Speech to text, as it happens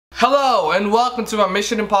Hello and welcome to my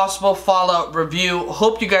Mission Impossible Fallout review.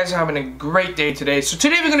 Hope you guys are having a great day today. So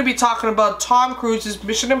today we're going to be talking about Tom Cruise's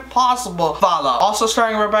Mission Impossible Fallout, also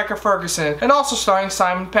starring Rebecca Ferguson and also starring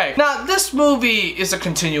Simon Pegg. Now this movie is a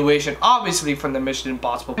continuation obviously from the Mission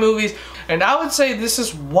Impossible movies, and I would say this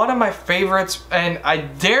is one of my favorites, and I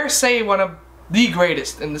dare say one of the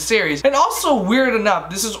greatest in the series. And also, weird enough,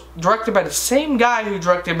 this is directed by the same guy who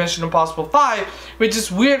directed Mission Impossible 5, which is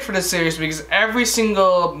weird for the series because every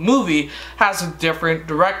single movie has a different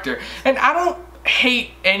director. And I don't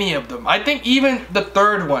hate any of them. I think even the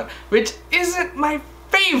third one, which isn't my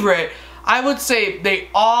favorite, I would say they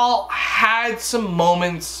all had some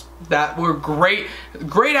moments that were great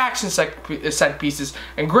action set pieces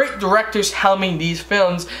and great directors helming these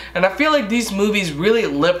films, and I feel like these movies really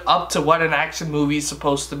live up to what an action movie is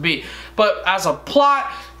supposed to be. But as a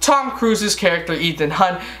plot, Tom Cruise's character Ethan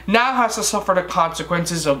Hunt now has to suffer the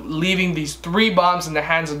consequences of leaving these 3 bombs in the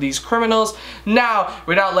hands of these criminals, now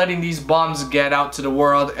without letting these bombs get out to the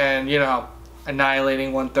world and, you know,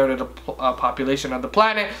 annihilating 1/3 of the population of the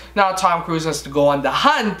planet. Now Tom Cruise has to go on the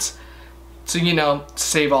hunt to, you know,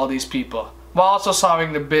 save all these people, while also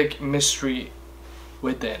solving the big mystery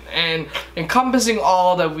within, and encompassing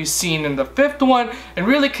all that we've seen in the 5th one, and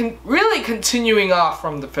really continuing off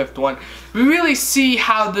from the 5th one. We really see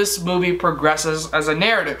how this movie progresses as a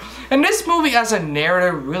narrative, and this movie as a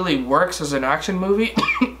narrative really works as an action movie.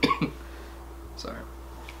 Sorry.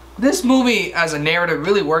 This movie as a narrative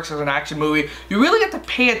really works as an action movie. You really have to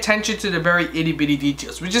pay attention to the very itty bitty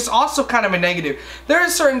details, which is also kind of a negative. There are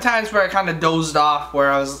certain times where I kind of dozed off,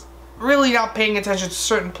 where I was really not paying attention to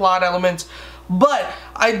certain plot elements, but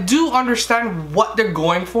I do understand what they're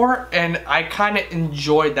going for, and I kind of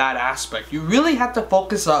enjoy that aspect. You really have to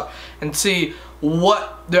focus up and see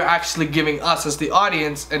what they're actually giving us as the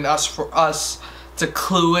audience, and for us to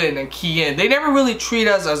clue in and key in. They never really treat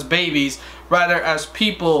us as babies, rather as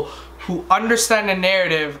people who understand the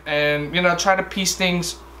narrative and, you know, try to piece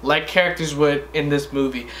things like characters would in this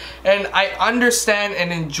movie. And I understand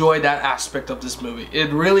and enjoy that aspect of this movie.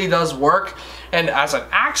 It really does work, and as an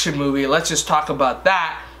action movie, let's just talk about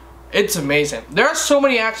that. It's amazing. There are so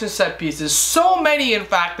many action set pieces, so many in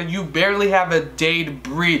fact, that you barely have a day to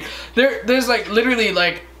breathe. There's like literally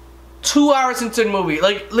like 2 hours into the movie,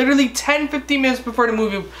 like literally 10-15 minutes before the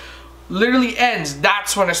movie literally ends,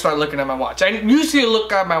 that's when I start looking at my watch. I usually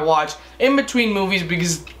look at my watch in between movies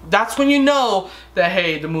because that's when you know that,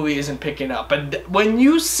 hey, the movie isn't picking up. But when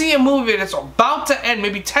you see a movie that's about to end,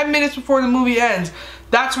 maybe 10 minutes before the movie ends,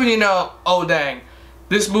 that's when you know, oh dang,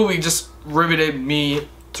 this movie just riveted me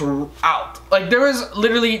throughout. Like, there was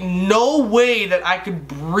literally no way that I could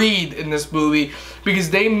breathe in this movie, because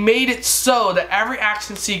they made it so that every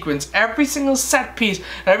action sequence, every single set piece,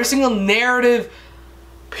 and every single narrative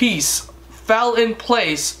piece fell in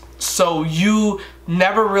place, so you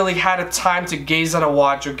never really had a time to gaze at a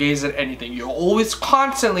watch or gaze at anything. You're always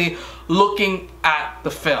constantly looking at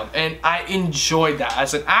the film, and I enjoyed that.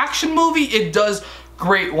 As an action movie, it does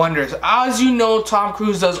great wonders. As you know, Tom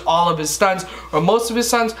Cruise does all of his stunts, or most of his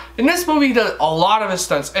stunts. In this movie, he does a lot of his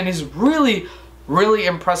stunts, and he's really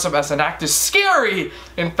impressive as an actor. Scary,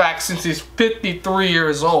 in fact, since he's 53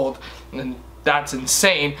 years old, and that's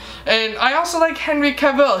insane. And I also like Henry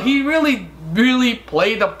Cavill. He really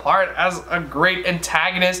played the part as a great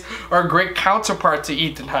antagonist or a great counterpart to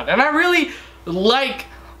Ethan Hunt. And I really like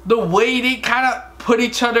the way they kind of put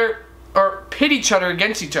each other, or pit each other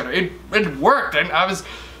against each other. It worked, and I was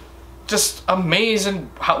just amazed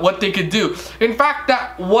at what they could do. In fact,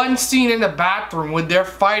 that one scene in the bathroom when they're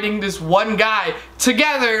fighting this one guy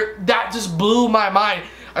together, that just blew my mind.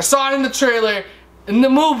 I saw it in the trailer. In the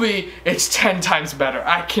movie, it's 10 times better.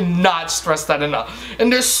 I cannot stress that enough.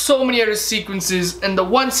 And there's so many other sequences, and the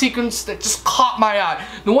one sequence that just caught my eye,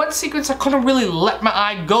 the one sequence I couldn't really let my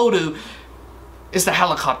eye go to, is the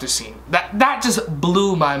helicopter scene. That just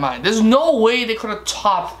blew my mind. There's no way they could have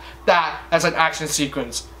topped that as an action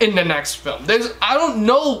sequence in the next film. I don't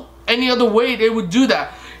know any other way they would do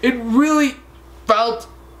that. It really felt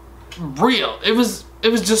real. It was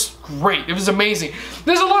just great. It was amazing.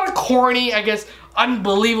 There's a lot of corny, I guess,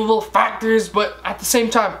 unbelievable factors, but at the same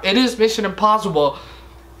time, it is Mission Impossible.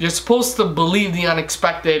 You're supposed to believe the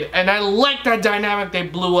unexpected, and I like that dynamic they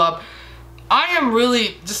blew up. I am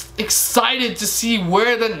really just excited to see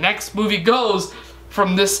where the next movie goes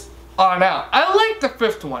from this on out. I like the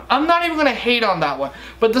 5th one. I'm not even gonna hate on that one,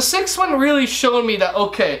 but the 6th one really showed me that,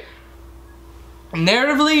 okay,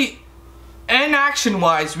 narratively and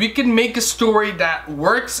action-wise, we can make a story that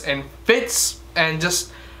works and fits and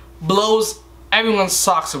just blows everyone's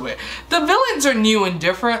socks away. The villains are new and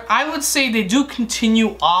different. I would say they do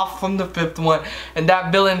continue off from the 5th one, and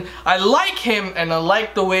that villain, I like him, and I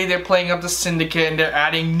like the way they're playing up the Syndicate, and they're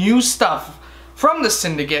adding new stuff from the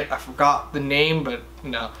Syndicate. I forgot the name, but you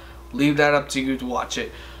know, leave that up to you to watch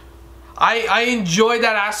it. I enjoyed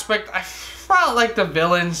that aspect. I felt like the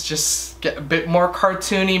villains just get a bit more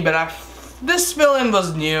cartoony, but this villain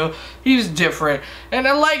was new. He was different, and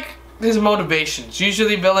I like his motivations.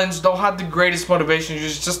 Usually villains don't have the greatest motivations.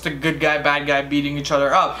 It's just a good guy, bad guy beating each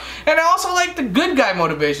other up. And I also like the good guy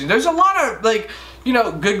motivation. There's a lot of, like, you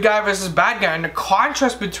know, good guy versus bad guy, and the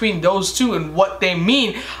contrast between those two and what they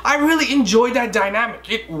mean. I really enjoyed that dynamic.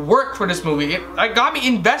 It worked for this movie. It got me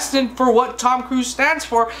invested for what Tom Cruise stands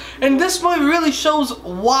for, and this movie really shows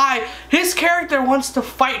why his character wants to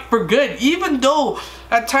fight for good, even though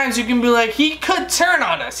at times you can be like, he could turn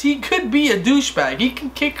on us, he could be a douchebag, he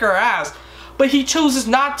can kick our ass, but he chooses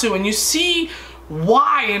not to, and you see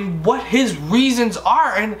why and what his reasons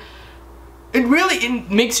are, and it really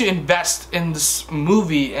makes you invest in this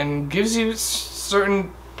movie and gives you a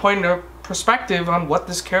certain point of perspective on what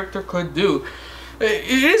this character could do. It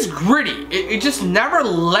is gritty. It just never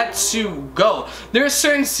lets you go. There are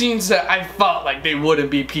certain scenes that I felt like they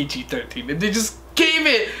wouldn't be PG-13. If they just gave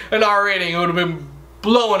it an R rating, it would have been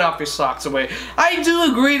blowing off your socks away. I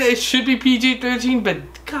do agree that it should be PG-13,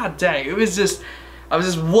 but god dang, I was just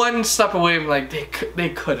one step away from like, they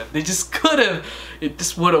could have. They just could have. It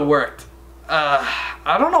just would have worked.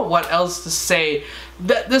 I don't know what else to say.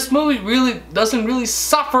 That this movie really doesn't really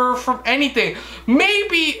suffer from anything.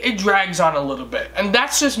 Maybe it drags on a little bit, and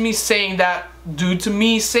that's just me saying that due to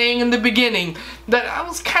me saying in the beginning that I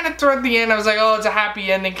was kind of toward the end, I was like, oh, it's a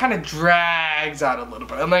happy ending, kind of drags out a little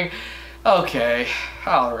bit. I'm like, okay,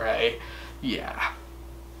 alright, yeah.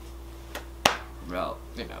 Well,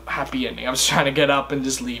 you know, happy ending. I was trying to get up and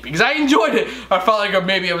just leave because I enjoyed it. I felt like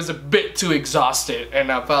maybe I was a bit too exhausted,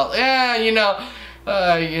 and I felt, yeah, you know,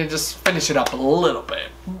 you just finish it up a little bit.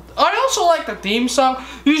 I also like the theme song.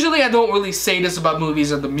 Usually I don't really say this about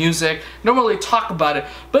movies or the music. I don't really talk about it,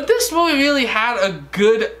 but this movie really had a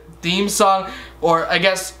good theme song, or I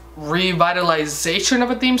guess revitalization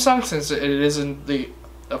of a theme song, since it isn't the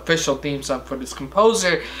official theme song for this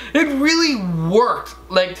composer. It really worked.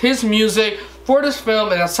 Like, his music for this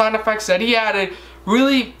film and the sound effects that he added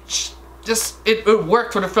really just it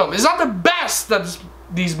worked for the film. It's not the best that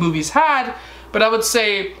these movies had, but I would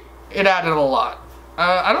say it added a lot.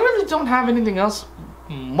 I don't have anything else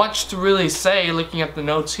much to really say looking at the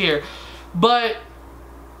notes here, but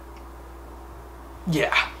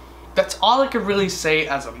yeah, that's all I could really say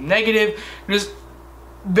as a negative. There's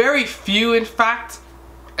very few, in fact.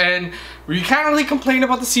 And we can't really complain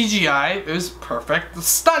about the CGI. It was perfect. The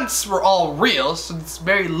stunts were all real, so it's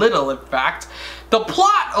very little, in fact. The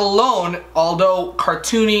plot alone, although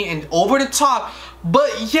cartoony and over the top,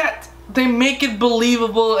 but yet they make it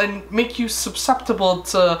believable and make you susceptible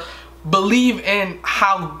to believe in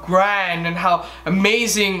how grand and how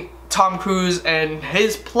amazing Tom Cruise and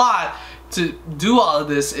his plot to do all of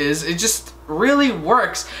this is. It just really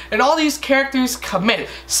works, and all these characters commit.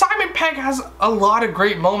 Simon Pegg has a lot of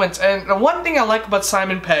great moments, and the one thing I like about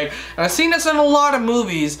Simon Pegg, and I've seen this in a lot of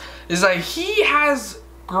movies, is that he has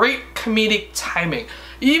great comedic timing.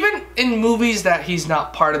 Even in movies that he's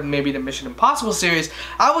not part of, maybe the Mission Impossible series,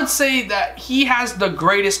 I would say that he has the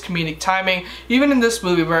greatest comedic timing. Even in this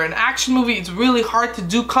movie, where an action movie, it's really hard to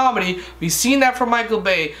do comedy. We've seen that from Michael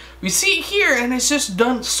Bay. We see it here, and it's just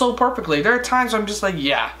done so perfectly. There are times where I'm just like,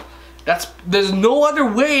 yeah, there's no other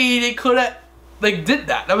way they could have like did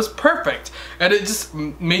that. That was perfect, and it just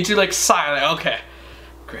made you like sigh, like, okay,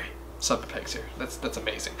 great. Simon Pegg's here. That's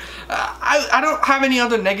amazing. I don't have any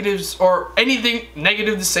other negatives or anything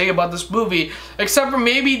negative to say about this movie, except for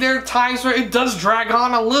maybe there are times where it does drag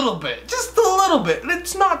on a little bit. Just a little bit.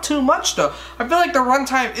 It's not too much though. I feel like the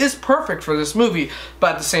runtime is perfect for this movie,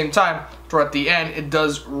 but at the same time, throughout the end, it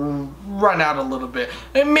does run out a little bit.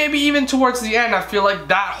 And maybe even towards the end, I feel like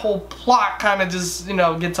that whole plot kind of just, you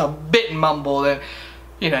know, gets a bit mumbled and,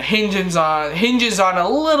 you know, hinges on a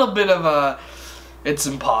little bit of a, it's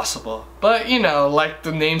impossible. But, you know, like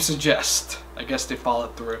the name suggests, I guess they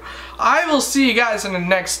followed through. I will see you guys in the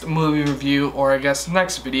next movie review, or I guess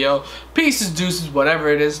next video. Pieces, deuces, whatever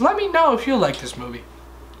it is. Let me know if you like this movie.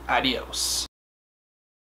 Adios.